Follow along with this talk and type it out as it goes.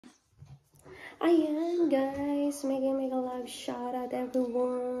Ayan guys, mega love shout out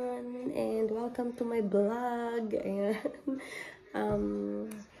everyone and welcome to my vlog. Ayan.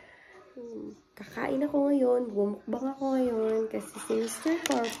 Kakain ako ngayon, bumukbang ako ngayon kasi si Mr.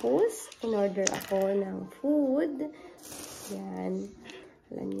 Corpus, in-order ako ng food. Yan.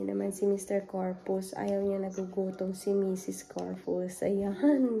 Alam niyo naman si Mr. Corpus, ayaw niya nagugutom si Mrs. Corpus.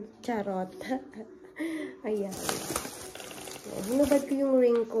 Ayan, charot. Ayan. Hinubad ko yung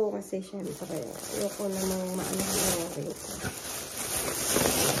ring ko kasi syempre ayoko namang maano yung ring ko.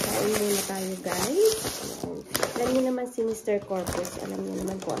 Kain muna tayo guys. Alam niyo naman si Mr. Corpus. Alam niyo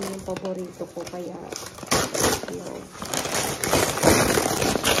naman kung ano yung paborito ko. Kaya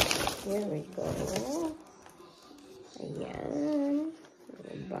here we go. Ayan.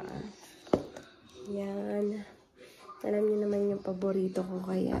 Diba? Ayan. Alam niyo naman yung paborito ko.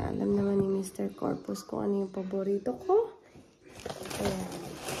 Kaya alam naman ni Mr. Corpus kung ano yung paborito ko. Ayan.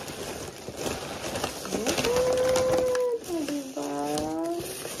 Ayan. Diba?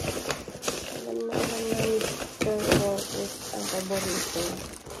 Alam naman na Mr. Corpus ang paborito.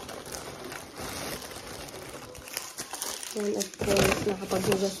 Ayan, of course,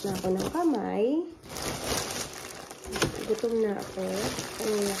 nakapaghugas na ako ng kamay. Gutom na ako.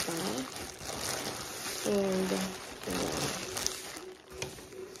 Kanina pa. And, ayan.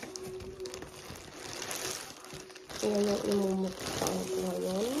 Ayan yung imumukbang ko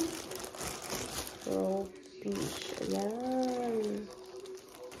ngayon. Crawfish. Ayan.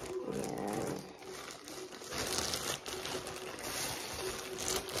 Ayan.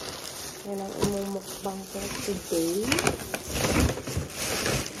 Ayan ang imumukbang ko today.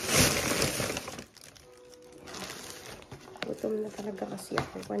 Gutom na talaga kasi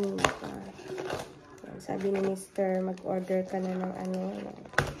ako kanina pa. Ayan, sabi ni Mr. mag-order ka na ng ano,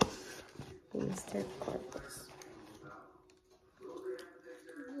 ni Mr. Corpus.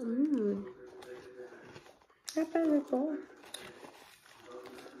 Kapag ito.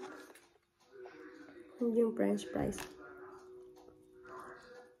 Hindi yung french fries.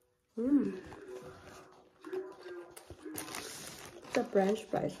 The french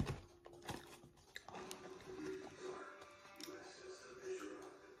fries.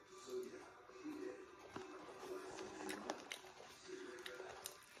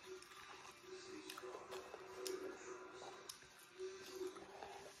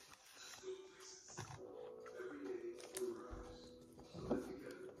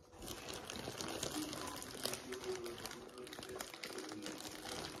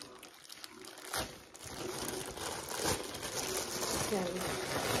 Yan.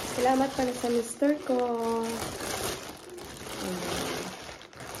 Salamat pala sa mister ko.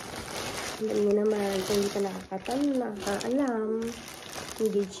 Alam niyo naman, kung hindi ka nakakaalam,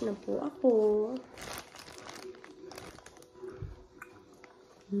 engaged na po ako.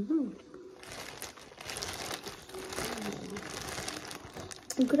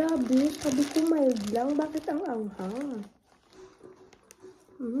 Grabe, sabi ko mild lang. Bakit ang anghang?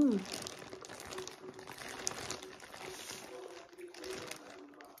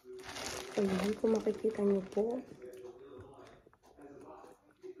 Ayan, kung makikita niyo po.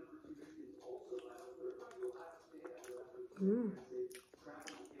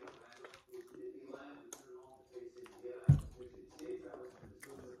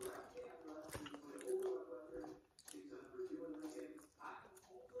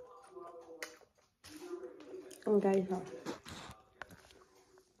 Ang guys ha.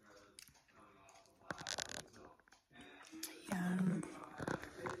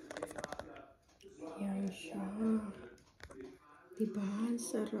 Ayan siya. Diba?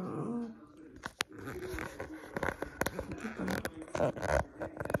 Sarap. Diba?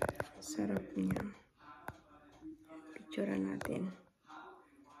 Sarap niya. Picture natin.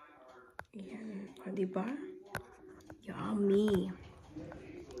 Ayan. Diba? Yummy.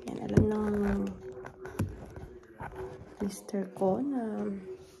 Ayan. Alam ng Mr. ko na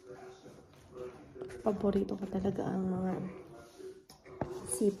paborito ko talaga ang mga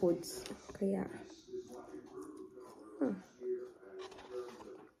seafoods. Kaya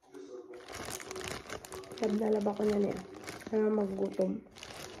lab ako na niya para maggutom.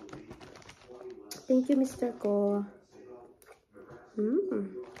 Thank you, Mr. ko.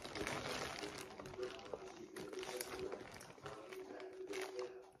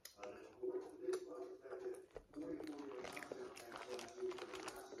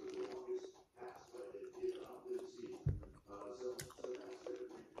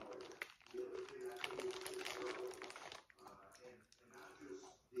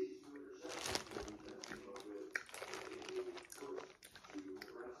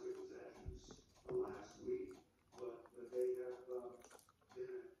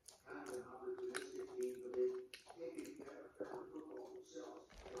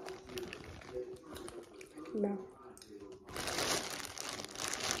 Diba?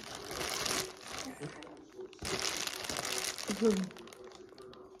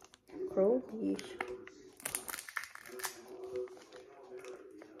 Crawfish.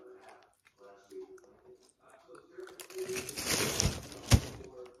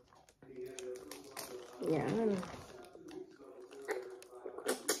 Yan.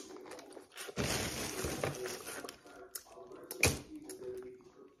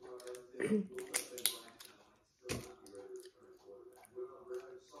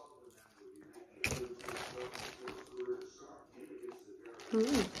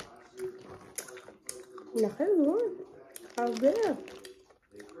 Laki, oh. Aga. Oh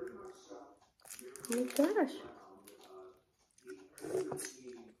my gosh.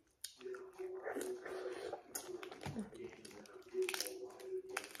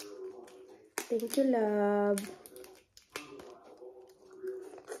 Thank you, love.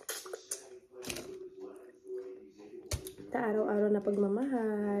 Ito, araw-araw na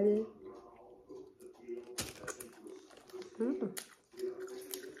pagmamahal.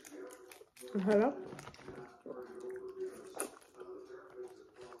 Ang harap.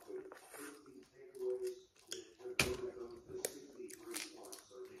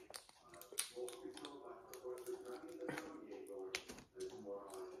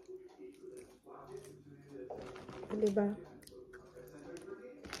 Diba?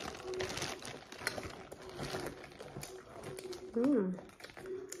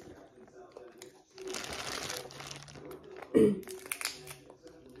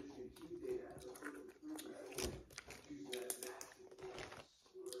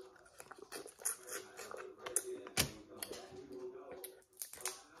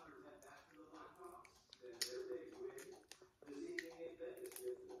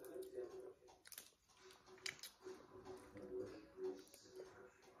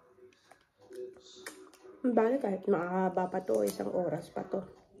 Bale, kahit makahaba pa to, 1 oras pa to.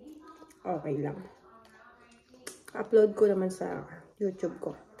 Okay lang. Upload ko naman sa YouTube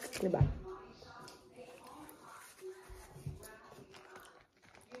ko. Diba?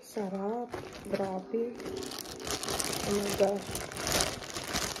 Sarap. Grabe. Oh my gosh.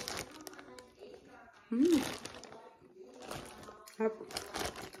 Sarap.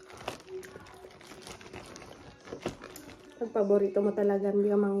 Pag paborito mo talaga,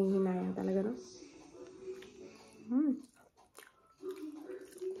 hindi ka manghihinayang talaga, no?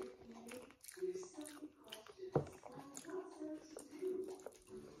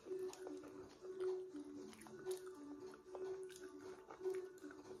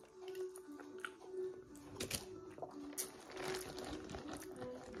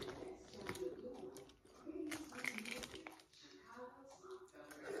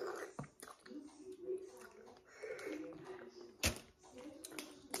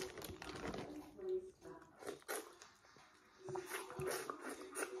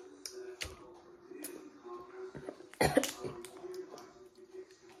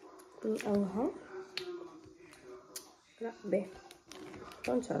 Grabe. Ito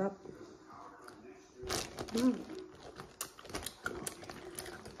ang sarap.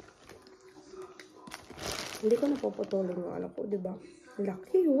 Hindi ko napuputulin yung anak ko, diba?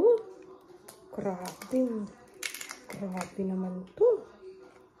 Laki, oh. Grabe. Grabe naman to. Oh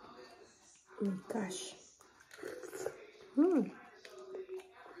my gosh.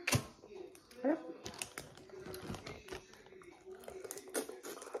 Harap.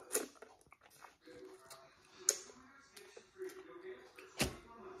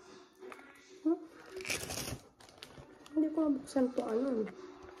 Hindi ko mabuksan to, ano.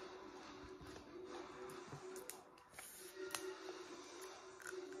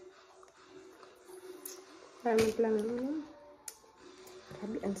 Parang lang, ano.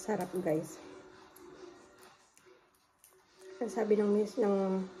 Grabe, ang sarap, guys. Sabi ng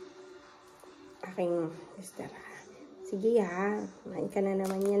aking mister, sige ha, kumain ka na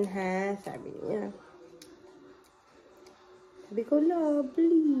naman yan ha, sabi niya. Sabi ko, love,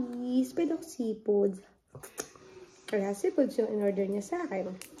 please, pwede ako seafood. Kaya seafood yung in-order niya sa akin.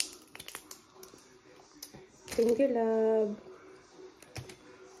 Thank you, love.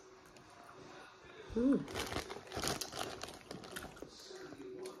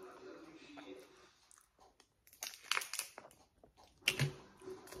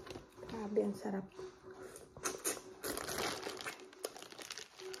 Grabe, ang sarap.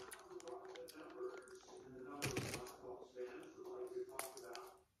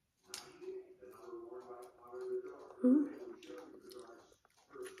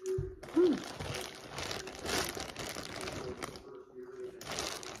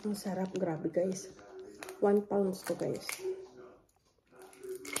 Ang sarap, grabe guys. 1 pound to guys.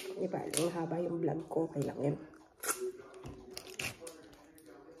 Diba, ang haba yung vlog ko. Okay lang yun.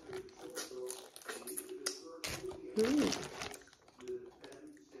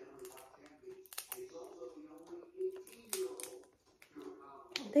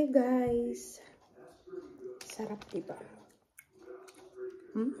 Okay guys. Sarap diba?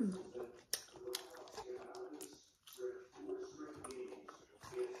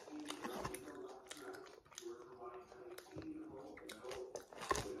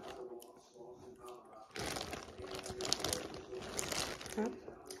 Sarap.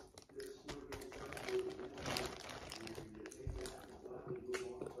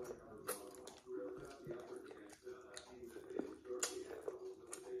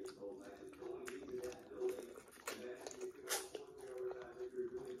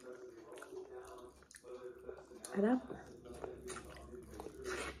 Sarap.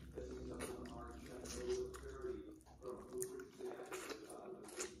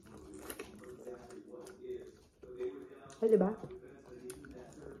 O, diba?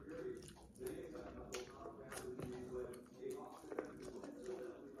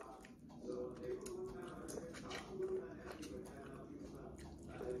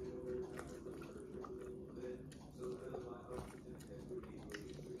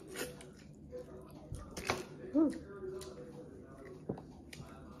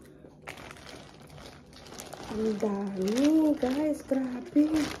 Ang dami, guys. Grabe.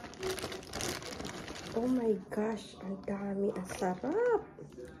 Oh my gosh. Ang dami. Ang sarap.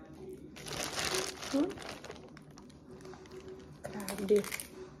 Grabe.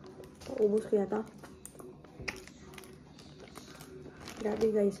 Paubos ko yata. Grabe,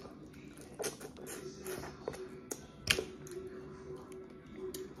 guys.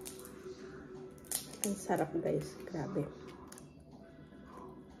 Ang sarap, guys. Grabe.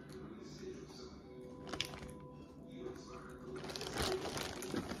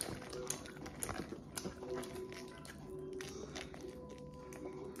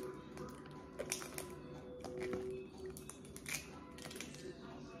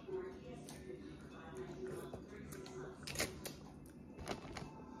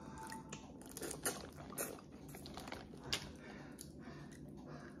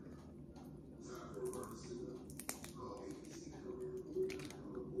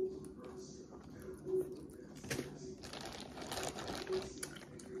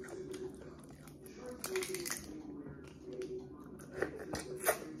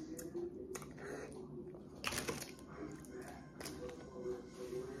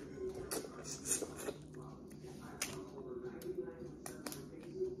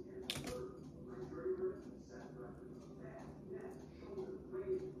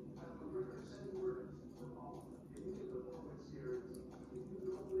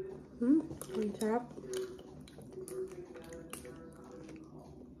 Ang sarap.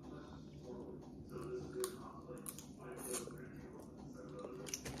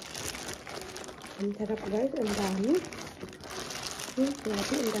 Ang sarap, guys. Ang dami.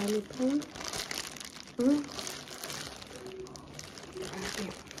 Grabe, ang dami pa. Grabe.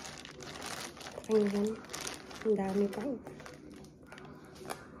 Ayan. Ang dami pa.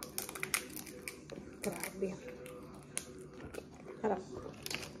 Grabe. Sarap.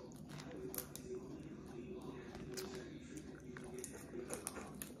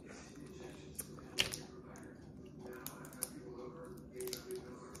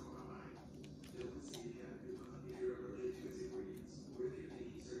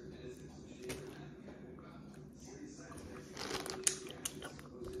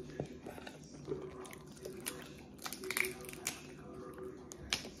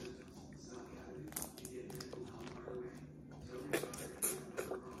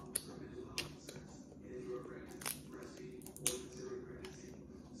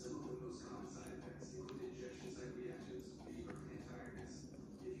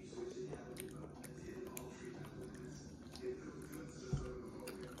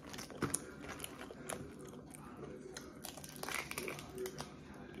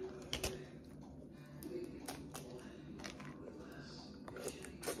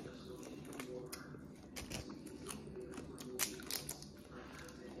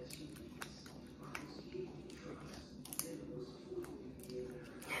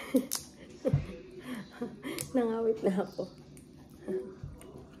 Nangawit na ako.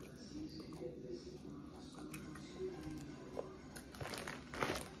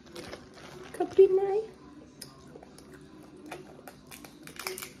 Kapinay.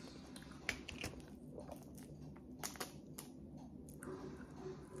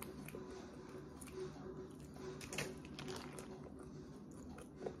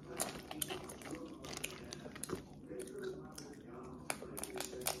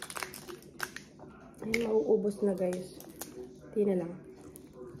 Ay, mauubos na guys. Hindi na lang.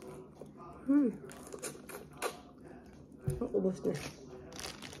 Mauubos na.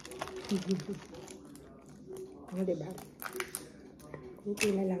 Oh, diba?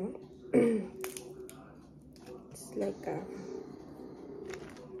 Kunti na lang. It's like a...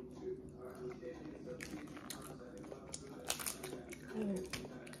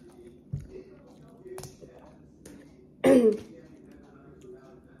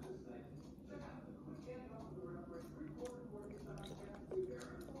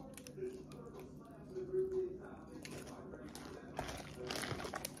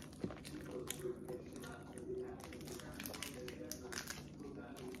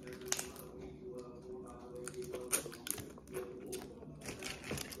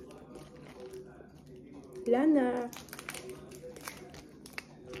 Wala na.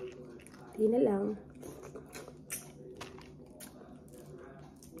 Di na lang.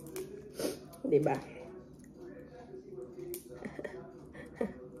 Diba?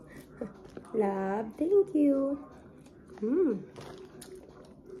 Love, thank you.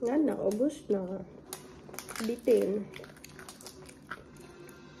 Nga na, ubos na. Bitin.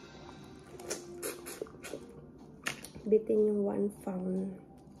 Bitin yung 1 pound.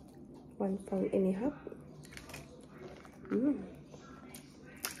 1 pound and a half.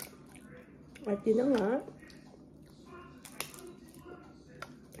 At yun na nga.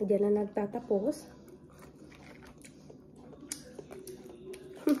 Diyan na nagtatapos.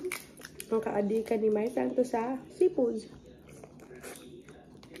 Ang kaadikan ni May Santo sa seafood.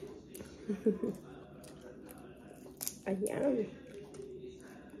 Ayan.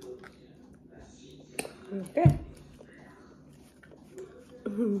 Okay.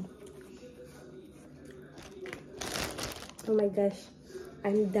 Oh my gosh.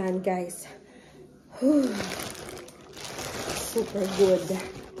 I'm done, guys. Super good.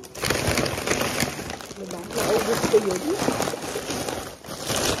 Diba? Naubos ko yun.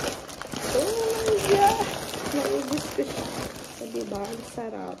 Oh my God. Naubos ko siya. So, diba? Ang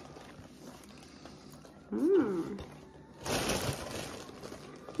sarap.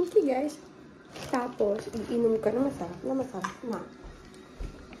 Okay, guys. Tapos, iinom ka na masarap na.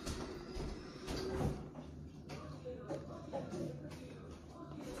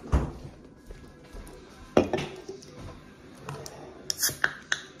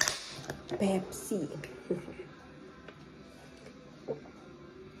 Pepsi.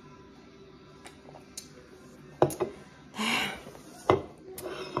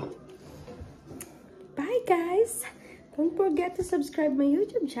 Bye guys! Don't forget to subscribe my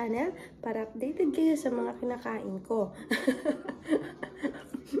YouTube channel para updated kayo sa mga kinakain ko.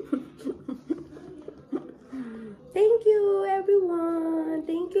 Thank you everyone!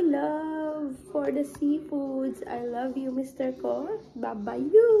 Thank you love for the seafoods. I love you Mr. Ko. Bye-bye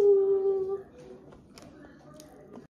you!